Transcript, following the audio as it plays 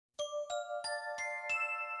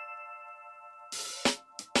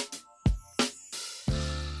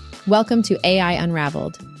Welcome to AI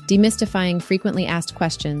Unraveled, demystifying frequently asked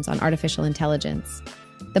questions on artificial intelligence,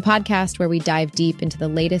 the podcast where we dive deep into the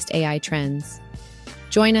latest AI trends.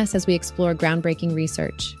 Join us as we explore groundbreaking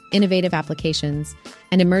research, innovative applications,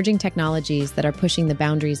 and emerging technologies that are pushing the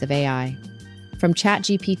boundaries of AI. From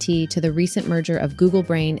ChatGPT to the recent merger of Google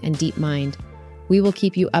Brain and DeepMind, we will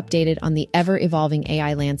keep you updated on the ever-evolving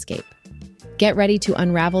AI landscape. Get ready to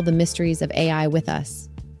unravel the mysteries of AI with us.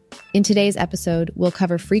 In today's episode, we'll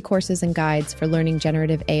cover free courses and guides for learning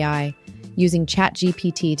generative AI, using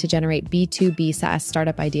ChatGPT to generate B2B SaaS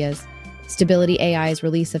startup ideas, Stability AI's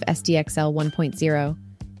release of SDXL 1.0,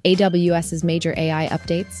 AWS's major AI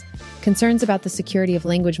updates, concerns about the security of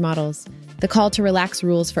language models, the call to relax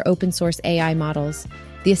rules for open source AI models,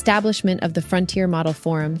 the establishment of the Frontier Model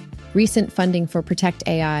Forum, recent funding for Protect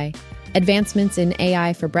AI, advancements in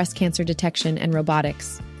AI for breast cancer detection and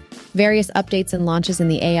robotics, various updates and launches in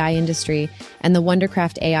the AI industry, and the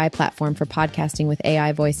Wondercraft AI platform for podcasting with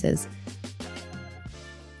AI voices.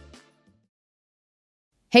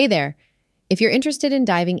 Hey there! If you're interested in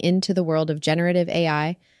diving into the world of generative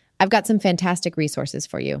AI, I've got some fantastic resources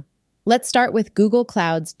for you. Let's start with Google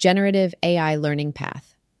Cloud's Generative AI Learning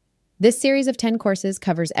Path. This series of 10 courses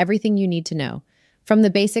covers everything you need to know, from the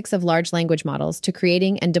basics of large language models to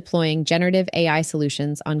creating and deploying generative AI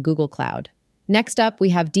solutions on Google Cloud. Next up,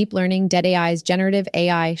 we have Deep Learning AI's Generative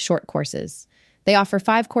AI short courses. They offer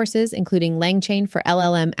 5 courses, including LangChain for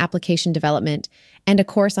LLM application development and a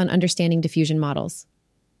course on understanding diffusion models.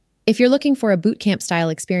 If you're looking for a bootcamp-style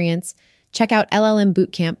experience, check out LLM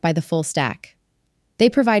Bootcamp by The Full Stack. They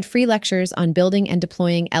provide free lectures on building and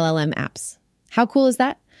deploying LLM apps. How cool is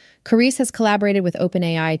that? Carice has collaborated with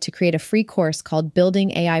OpenAI to create a free course called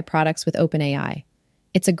Building AI Products with OpenAI.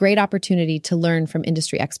 It's a great opportunity to learn from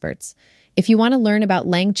industry experts. If you want to learn about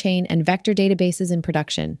LangChain and vector databases in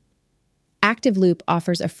production, ActiveLoop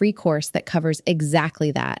offers a free course that covers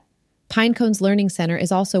exactly that. Pinecone's Learning Center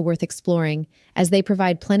is also worth exploring, as they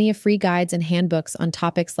provide plenty of free guides and handbooks on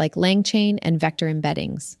topics like LangChain and vector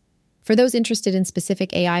embeddings. For those interested in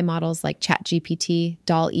specific AI models like ChatGPT,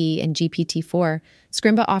 DALL-E, and GPT-4,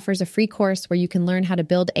 Scrimba offers a free course where you can learn how to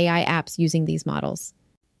build AI apps using these models.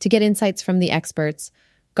 To get insights from the experts,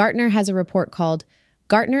 Gartner has a report called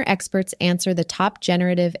Gartner Experts Answer the Top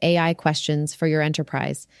Generative AI Questions for Your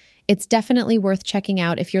Enterprise. It's definitely worth checking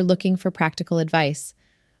out if you're looking for practical advice.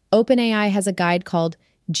 OpenAI has a guide called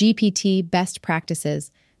GPT Best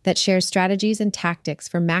Practices that shares strategies and tactics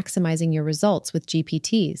for maximizing your results with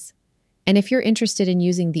GPTs. And if you're interested in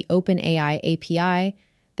using the OpenAI API,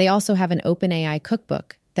 they also have an OpenAI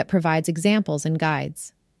cookbook that provides examples and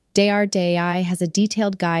guides. Dayard AI has a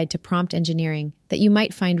detailed guide to prompt engineering that you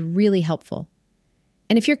might find really helpful.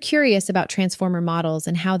 And if you're curious about transformer models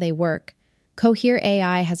and how they work, Cohere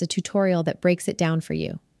AI has a tutorial that breaks it down for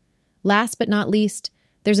you. Last but not least,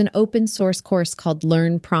 there's an open source course called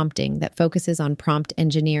Learn Prompting that focuses on prompt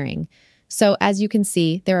engineering. So as you can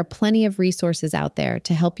see, there are plenty of resources out there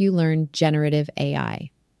to help you learn generative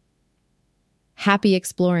AI. Happy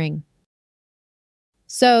exploring!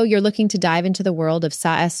 So you're looking to dive into the world of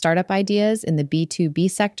SaaS startup ideas in the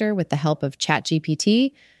B2B sector with the help of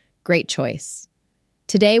ChatGPT? Great choice.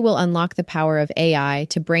 Today, we'll unlock the power of AI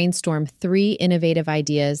to brainstorm 3 innovative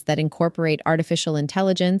ideas that incorporate artificial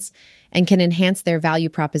intelligence and can enhance their value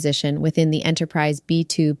proposition within the enterprise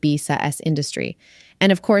B2B SaaS industry.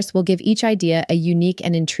 And of course, we'll give each idea a unique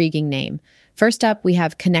and intriguing name. First up, we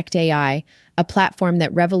have Connect AI, a platform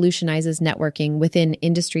that revolutionizes networking within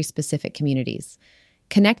industry-specific communities.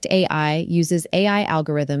 Connect AI uses AI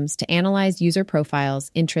algorithms to analyze user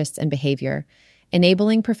profiles, interests, and behavior,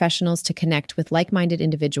 enabling professionals to connect with like-minded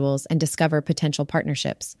individuals and discover potential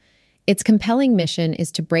partnerships. Its compelling mission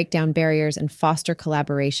is to break down barriers and foster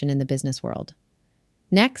collaboration in the business world.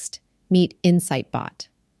 Next, meet InsightBot.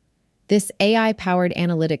 This AI-powered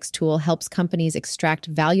analytics tool helps companies extract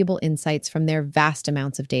valuable insights from their vast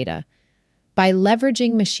amounts of data. By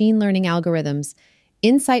leveraging machine learning algorithms,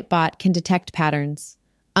 InsightBot can detect patterns,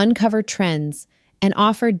 uncover trends, and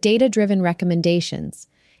offer data-driven recommendations,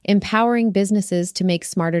 empowering businesses to make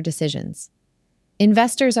smarter decisions.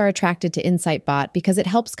 Investors are attracted to InsightBot because it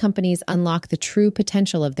helps companies unlock the true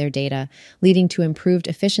potential of their data, leading to improved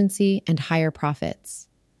efficiency and higher profits.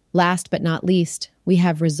 Last but not least, we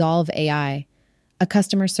have Resolve AI, a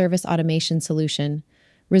customer service automation solution.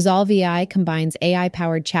 Resolve AI combines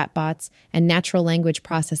AI-powered chatbots and natural language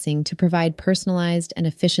processing to provide personalized and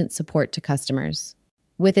efficient support to customers.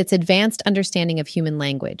 With its advanced understanding of human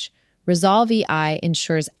language, Resolve AI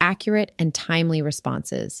ensures accurate and timely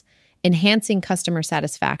responses, enhancing customer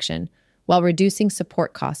satisfaction while reducing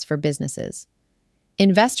support costs for businesses.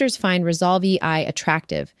 Investors find Resolve AI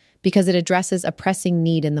attractive because it addresses a pressing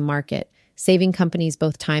need in the market, saving companies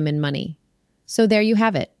both time and money. So there you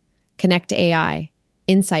have it. Connect AI,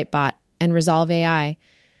 InsightBot, and Resolve AI,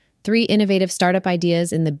 three innovative startup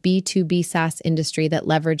ideas in the B2B SaaS industry that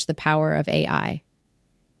leverage the power of AI.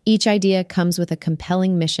 Each idea comes with a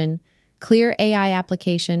compelling mission, clear AI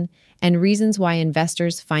application, and reasons why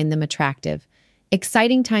investors find them attractive.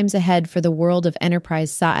 Exciting times ahead for the world of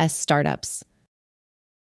enterprise SaaS startups.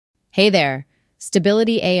 Hey there!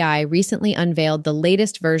 Stability AI recently unveiled the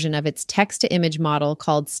latest version of its text-to-image model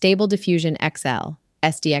called Stable Diffusion XL,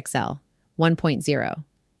 SDXL 1.0.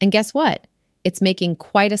 And guess what? It's making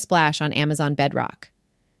quite a splash on Amazon Bedrock.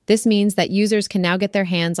 This means that users can now get their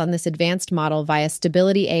hands on this advanced model via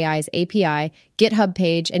Stability AI's API, GitHub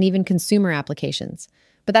page, and even consumer applications.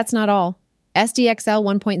 But that's not all. SDXL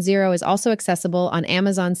 1.0 is also accessible on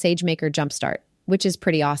Amazon SageMaker Jumpstart, which is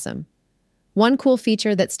pretty awesome. One cool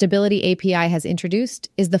feature that Stability API has introduced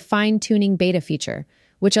is the fine-tuning beta feature,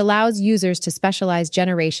 which allows users to specialize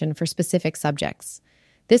generation for specific subjects.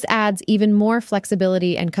 This adds even more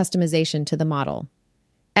flexibility and customization to the model.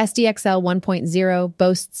 SDXL 1.0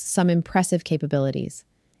 boasts some impressive capabilities.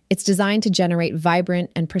 It's designed to generate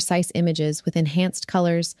vibrant and precise images with enhanced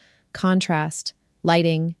colors, contrast,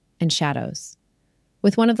 lighting, and shadows.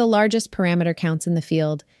 With one of the largest parameter counts in the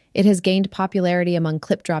field, it has gained popularity among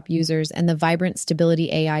ClipDrop users and the vibrant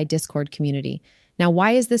Stability AI Discord community. Now,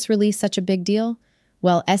 why is this release such a big deal?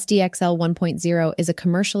 Well, SDXL 1.0 is a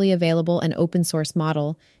commercially available and open-source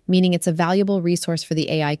model, meaning it's a valuable resource for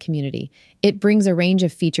the AI community. It brings a range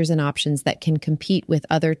of features and options that can compete with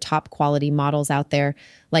other top-quality models out there,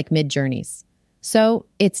 like Midjourney's. So,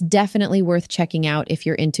 it's definitely worth checking out if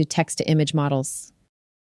you're into text-to-image models.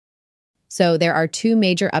 So, there are two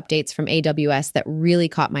major updates from AWS that really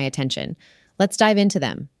caught my attention. Let's dive into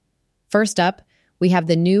them. First up, we have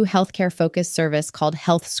the new healthcare-focused service called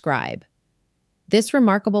HealthScribe. This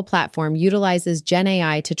remarkable platform utilizes Gen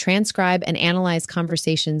AI to transcribe and analyze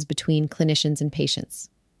conversations between clinicians and patients.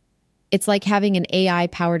 It's like having an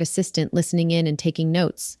AI-powered assistant listening in and taking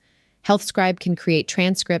notes. HealthScribe can create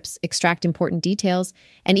transcripts, extract important details,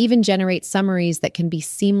 and even generate summaries that can be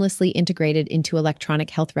seamlessly integrated into electronic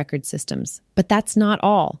health record systems. But that's not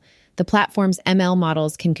all. The platform's ML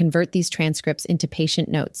models can convert these transcripts into patient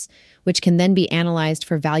notes, which can then be analyzed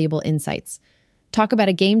for valuable insights. Talk about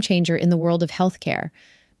a game changer in the world of healthcare.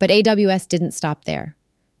 But AWS didn't stop there.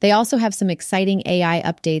 They also have some exciting AI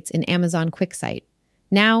updates in Amazon QuickSight.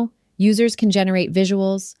 Now, users can generate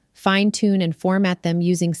visuals, fine-tune and format them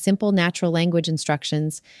using simple natural language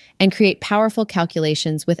instructions, and create powerful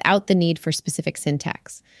calculations without the need for specific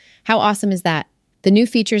syntax. How awesome is that? The new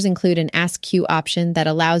features include an Ask Q option that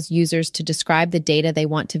allows users to describe the data they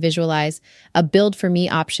want to visualize, a Build for Me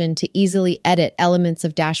option to easily edit elements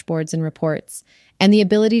of dashboards and reports, and the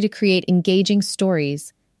ability to create engaging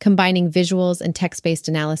stories, combining visuals and text-based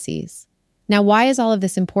analyses. Now, why is all of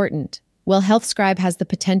this important? Well, HealthScribe has the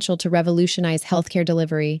potential to revolutionize healthcare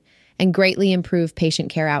delivery and greatly improve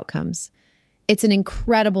patient care outcomes. It's an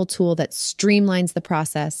incredible tool that streamlines the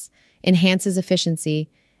process, enhances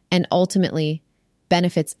efficiency, and ultimately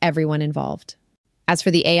benefits everyone involved. As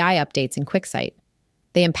for the AI updates in QuickSight,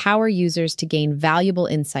 they empower users to gain valuable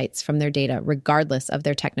insights from their data regardless of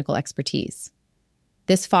their technical expertise.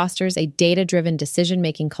 This fosters a data-driven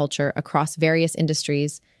decision-making culture across various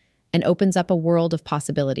industries and opens up a world of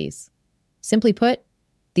possibilities. Simply put,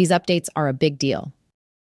 these updates are a big deal.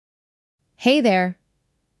 Hey there!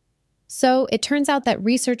 So, it turns out that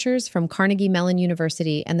researchers from Carnegie Mellon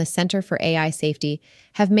University and the Center for AI Safety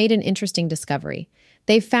have made an interesting discovery.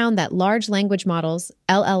 They've found that large language models,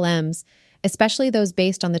 LLMs, especially those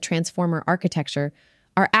based on the transformer architecture,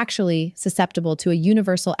 are actually susceptible to a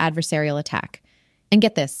universal adversarial attack. And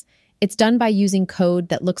get this, it's done by using code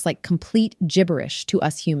that looks like complete gibberish to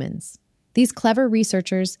us humans. These clever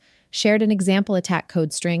researchers shared an example attack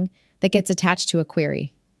code string that gets attached to a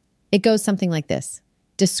query. It goes something like this: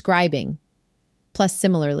 describing, plus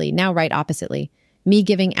similarly, now write oppositely, me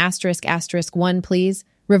giving asterisk asterisk 1 please,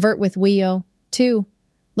 revert with Wio 2.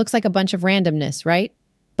 Looks like a bunch of randomness, right?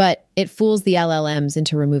 But it fools the LLMs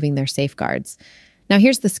into removing their safeguards. Now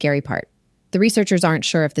here's the scary part. The researchers aren't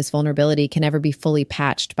sure if this vulnerability can ever be fully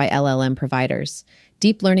patched by LLM providers.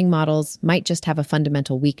 Deep learning models might just have a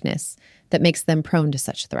fundamental weakness that makes them prone to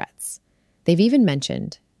such threats. They've even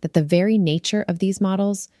mentioned that the very nature of these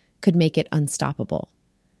models could make it unstoppable.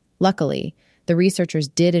 Luckily, the researchers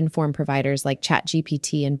did inform providers like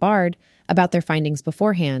ChatGPT and Bard about their findings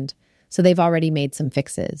beforehand, so they've already made some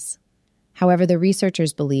fixes. However, the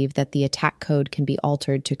researchers believe that the attack code can be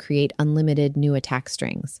altered to create unlimited new attack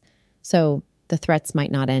strings, so the threats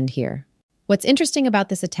might not end here. What's interesting about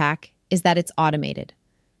this attack is that it's automated.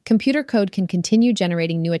 Computer code can continue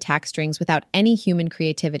generating new attack strings without any human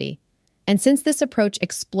creativity. And since this approach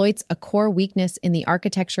exploits a core weakness in the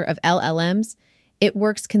architecture of LLMs, it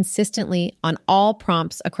works consistently on all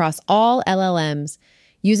prompts across all LLMs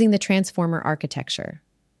using the transformer architecture.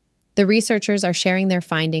 The researchers are sharing their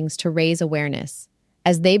findings to raise awareness,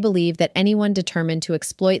 as they believe that anyone determined to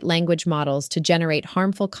exploit language models to generate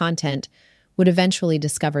harmful content would eventually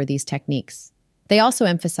discover these techniques. They also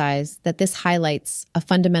emphasize that this highlights a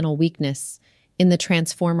fundamental weakness in the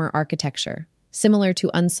transformer architecture, similar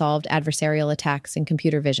to unsolved adversarial attacks in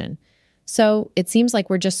computer vision. So it seems like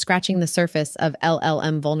we're just scratching the surface of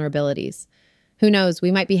LLM vulnerabilities. Who knows,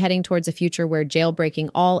 we might be heading towards a future where jailbreaking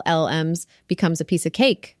all LLMs becomes a piece of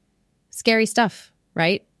cake. Scary stuff,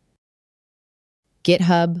 right?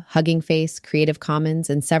 GitHub, Hugging Face, Creative Commons,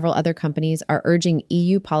 and several other companies are urging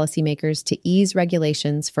EU policymakers to ease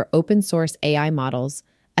regulations for open source AI models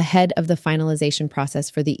ahead of the finalization process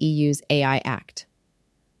for the EU's AI Act.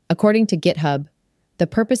 According to GitHub, the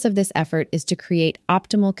purpose of this effort is to create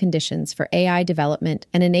optimal conditions for AI development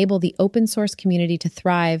and enable the open source community to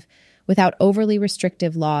thrive without overly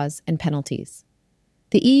restrictive laws and penalties.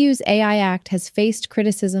 The EU's AI Act has faced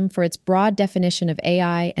criticism for its broad definition of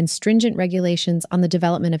AI and stringent regulations on the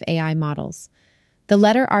development of AI models. The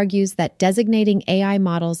letter argues that designating AI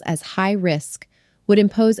models as high risk would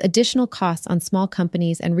impose additional costs on small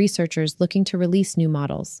companies and researchers looking to release new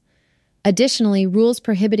models. Additionally, rules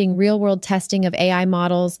prohibiting real-world testing of AI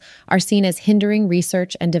models are seen as hindering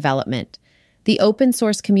research and development. The open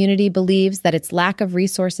source community believes that its lack of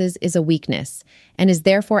resources is a weakness and is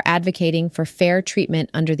therefore advocating for fair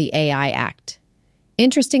treatment under the AI Act.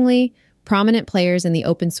 Interestingly, prominent players in the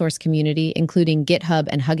open source community, including GitHub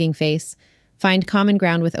and Hugging Face, find common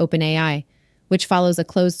ground with OpenAI, which follows a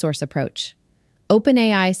closed source approach.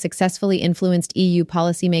 OpenAI successfully influenced EU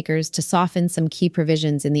policymakers to soften some key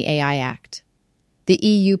provisions in the AI Act. The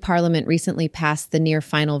EU Parliament recently passed the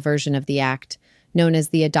near-final version of the Act, known as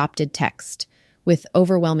the adopted text, with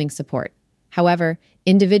overwhelming support. However,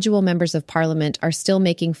 individual members of Parliament are still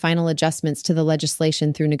making final adjustments to the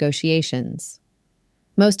legislation through negotiations.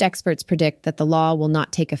 Most experts predict that the law will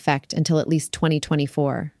not take effect until at least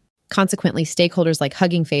 2024. Consequently, stakeholders like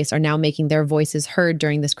Hugging Face are now making their voices heard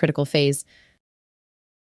during this critical phase.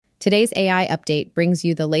 Today's AI update brings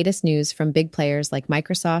you the latest news from big players like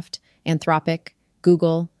Microsoft, Anthropic,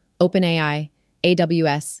 Google, OpenAI,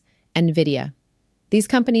 AWS, and NVIDIA. These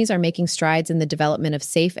companies are making strides in the development of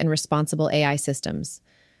safe and responsible AI systems.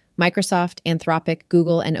 Microsoft, Anthropic,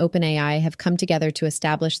 Google, and OpenAI have come together to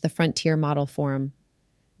establish the Frontier Model Forum.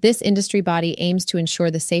 This industry body aims to ensure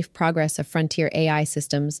the safe progress of frontier AI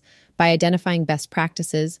systems by identifying best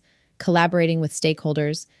practices, collaborating with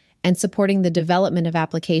stakeholders, and supporting the development of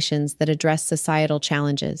applications that address societal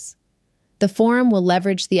challenges. The forum will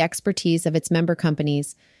leverage the expertise of its member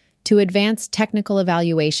companies to advance technical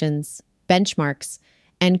evaluations, benchmarks,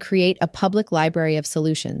 and create a public library of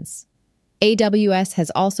solutions. AWS has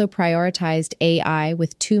also prioritized AI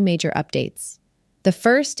with two major updates. The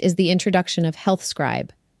first is the introduction of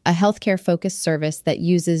HealthScribe, a healthcare-focused service that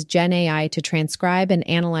uses Gen AI to transcribe and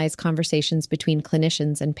analyze conversations between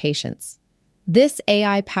clinicians and patients. This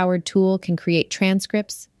AI-powered tool can create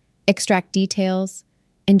transcripts, extract details,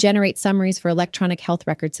 and generate summaries for electronic health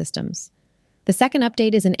record systems. The second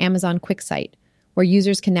update is an Amazon QuickSight, where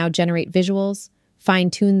users can now generate visuals,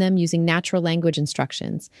 fine-tune them using natural language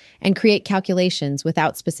instructions, and create calculations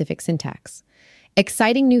without specific syntax.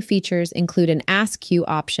 Exciting new features include an Ask You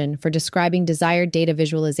option for describing desired data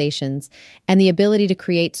visualizations and the ability to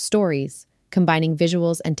create stories, combining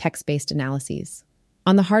visuals and text-based analyses.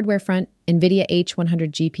 On the hardware front, NVIDIA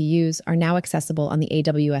H100 GPUs are now accessible on the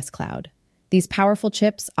AWS cloud. These powerful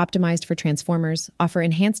chips, optimized for transformers, offer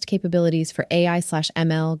enhanced capabilities for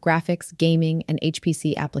AI/ML, graphics, gaming, and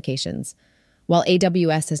HPC applications. While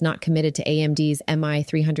AWS is not committed to AMD's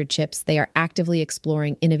MI300 chips, they are actively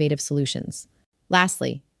exploring innovative solutions.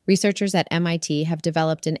 Lastly, researchers at MIT have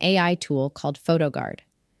developed an AI tool called PhotoGuard.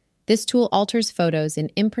 This tool alters photos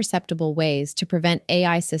in imperceptible ways to prevent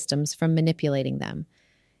AI systems from manipulating them.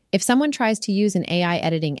 If someone tries to use an AI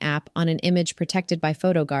editing app on an image protected by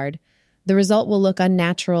PhotoGuard, the result will look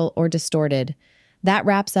unnatural or distorted. That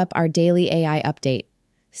wraps up our daily AI update.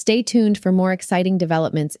 Stay tuned for more exciting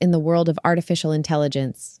developments in the world of artificial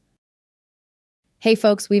intelligence. Hey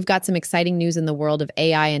folks, we've got some exciting news in the world of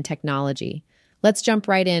AI and technology. Let's jump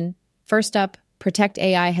right in. First up, Protect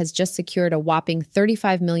AI has just secured a whopping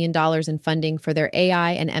 $35 million in funding for their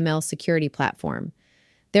AI and ML security platform.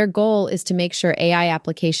 Their goal is to make sure AI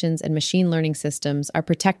applications and machine learning systems are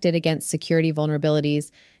protected against security vulnerabilities,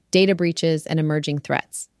 data breaches, and emerging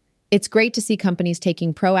threats. It's great to see companies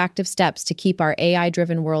taking proactive steps to keep our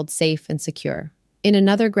AI-driven world safe and secure. In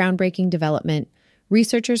another groundbreaking development,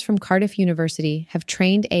 researchers from Cardiff University have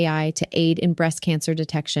trained AI to aid in breast cancer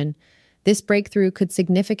detection. This breakthrough could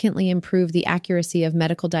significantly improve the accuracy of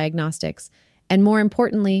medical diagnostics and, more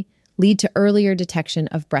importantly, lead to earlier detection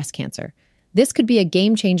of breast cancer. This could be a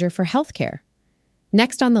game changer for healthcare.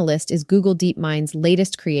 Next on the list is Google DeepMind's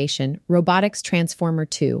latest creation, Robotics Transformer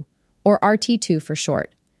 2, or RT2 for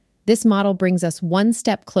short. This model brings us one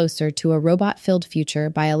step closer to a robot-filled future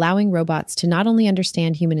by allowing robots to not only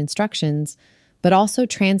understand human instructions, but also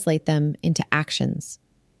translate them into actions.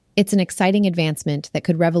 It's an exciting advancement that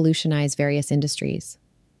could revolutionize various industries.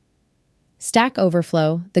 Stack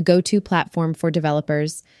Overflow, the go-to platform for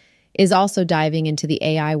developers, is also diving into the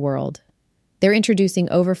AI world. They're introducing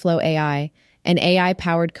Overflow AI, an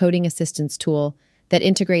AI-powered coding assistance tool that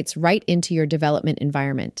integrates right into your development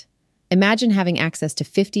environment. Imagine having access to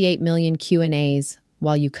 58 million Q&As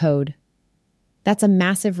while you code. That's a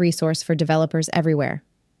massive resource for developers everywhere.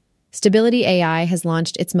 Stability AI has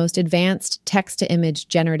launched its most advanced text-to-image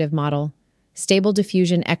generative model, Stable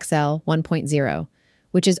Diffusion XL 1.0,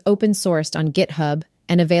 which is open-sourced on GitHub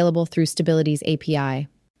and available through Stability's API.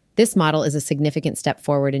 This model is a significant step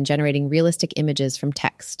forward in generating realistic images from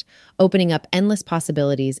text, opening up endless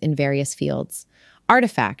possibilities in various fields.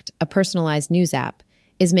 Artifact, a personalized news app,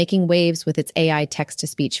 is making waves with its AI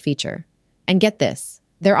text-to-speech feature. And get this,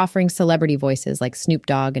 they're offering celebrity voices like Snoop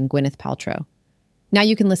Dogg and Gwyneth Paltrow. Now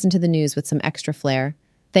you can listen to the news with some extra flair,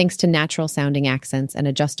 thanks to natural-sounding accents and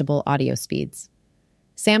adjustable audio speeds.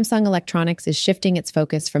 Samsung Electronics is shifting its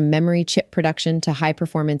focus from memory chip production to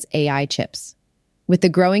high-performance AI chips. With the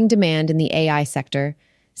growing demand in the AI sector,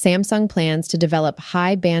 Samsung plans to develop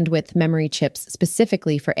high-bandwidth memory chips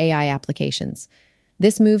specifically for AI applications.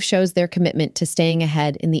 This move shows their commitment to staying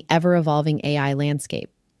ahead in the ever-evolving AI landscape.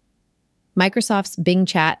 Microsoft's Bing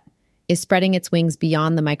Chat is spreading its wings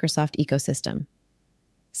beyond the Microsoft ecosystem.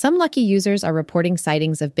 Some lucky users are reporting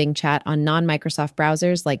sightings of Bing Chat on non-Microsoft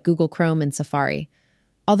browsers like Google Chrome and Safari.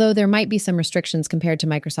 Although there might be some restrictions compared to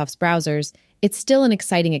Microsoft's browsers, it's still an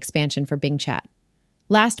exciting expansion for Bing Chat.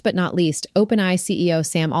 Last but not least, OpenAI CEO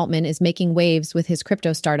Sam Altman is making waves with his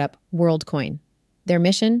crypto startup, WorldCoin. Their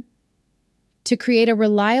mission? To create a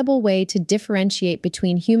reliable way to differentiate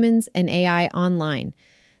between humans and AI online.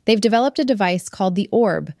 They've developed a device called the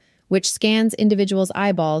Orb, which scans individuals'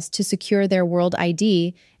 eyeballs to secure their World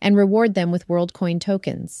ID and reward them with WorldCoin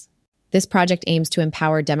tokens. This project aims to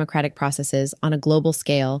empower democratic processes on a global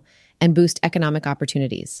scale and boost economic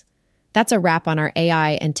opportunities. That's a wrap on our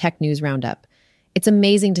AI and tech news roundup. It's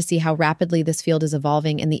amazing to see how rapidly this field is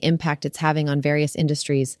evolving and the impact it's having on various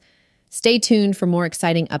industries. Stay tuned for more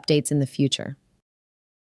exciting updates in the future.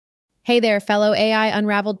 Hey there, fellow AI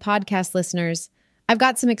Unraveled podcast listeners. I've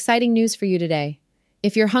got some exciting news for you today.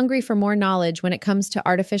 If you're hungry for more knowledge when it comes to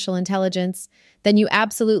artificial intelligence, then you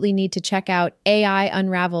absolutely need to check out AI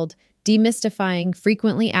Unraveled, Demystifying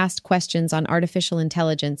Frequently Asked Questions on Artificial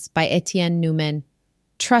Intelligence by Etienne Noumen.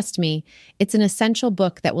 Trust me, it's an essential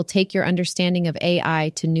book that will take your understanding of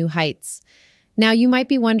AI to new heights. Now, you might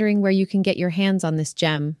be wondering where you can get your hands on this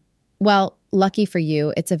gem. Well, lucky for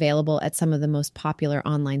you, it's available at some of the most popular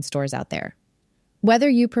online stores out there. Whether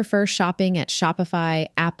you prefer shopping at Shopify,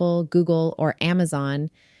 Apple, Google, or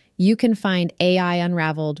Amazon, you can find AI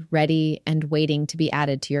Unraveled ready and waiting to be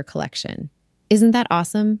added to your collection. Isn't that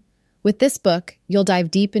awesome? With this book, you'll dive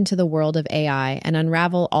deep into the world of AI and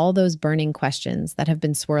unravel all those burning questions that have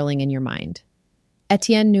been swirling in your mind.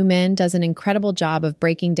 Etienne Noumen does an incredible job of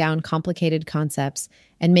breaking down complicated concepts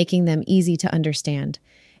and making them easy to understand.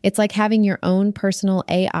 It's like having your own personal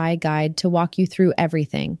AI guide to walk you through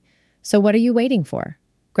everything. So what are you waiting for?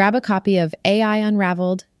 Grab a copy of AI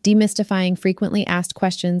Unraveled, Demystifying Frequently Asked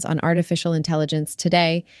Questions on Artificial Intelligence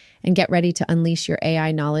today and get ready to unleash your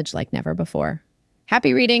AI knowledge like never before.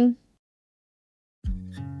 Happy reading!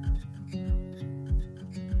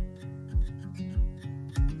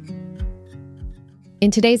 In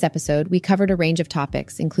today's episode, we covered a range of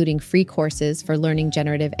topics, including free courses for learning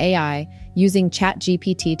generative AI, using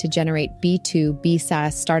ChatGPT to generate B2B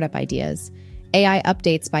SaaS startup ideas, AI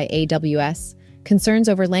updates by AWS, concerns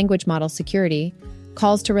over language model security,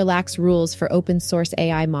 calls to relax rules for open source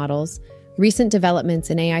AI models, recent developments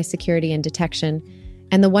in AI security and detection,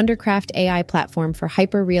 and the Wondercraft AI platform for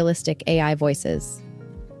hyper-realistic AI voices.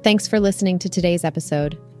 Thanks for listening to today's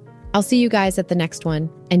episode. I'll see you guys at the next one,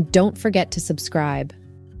 and don't forget to subscribe.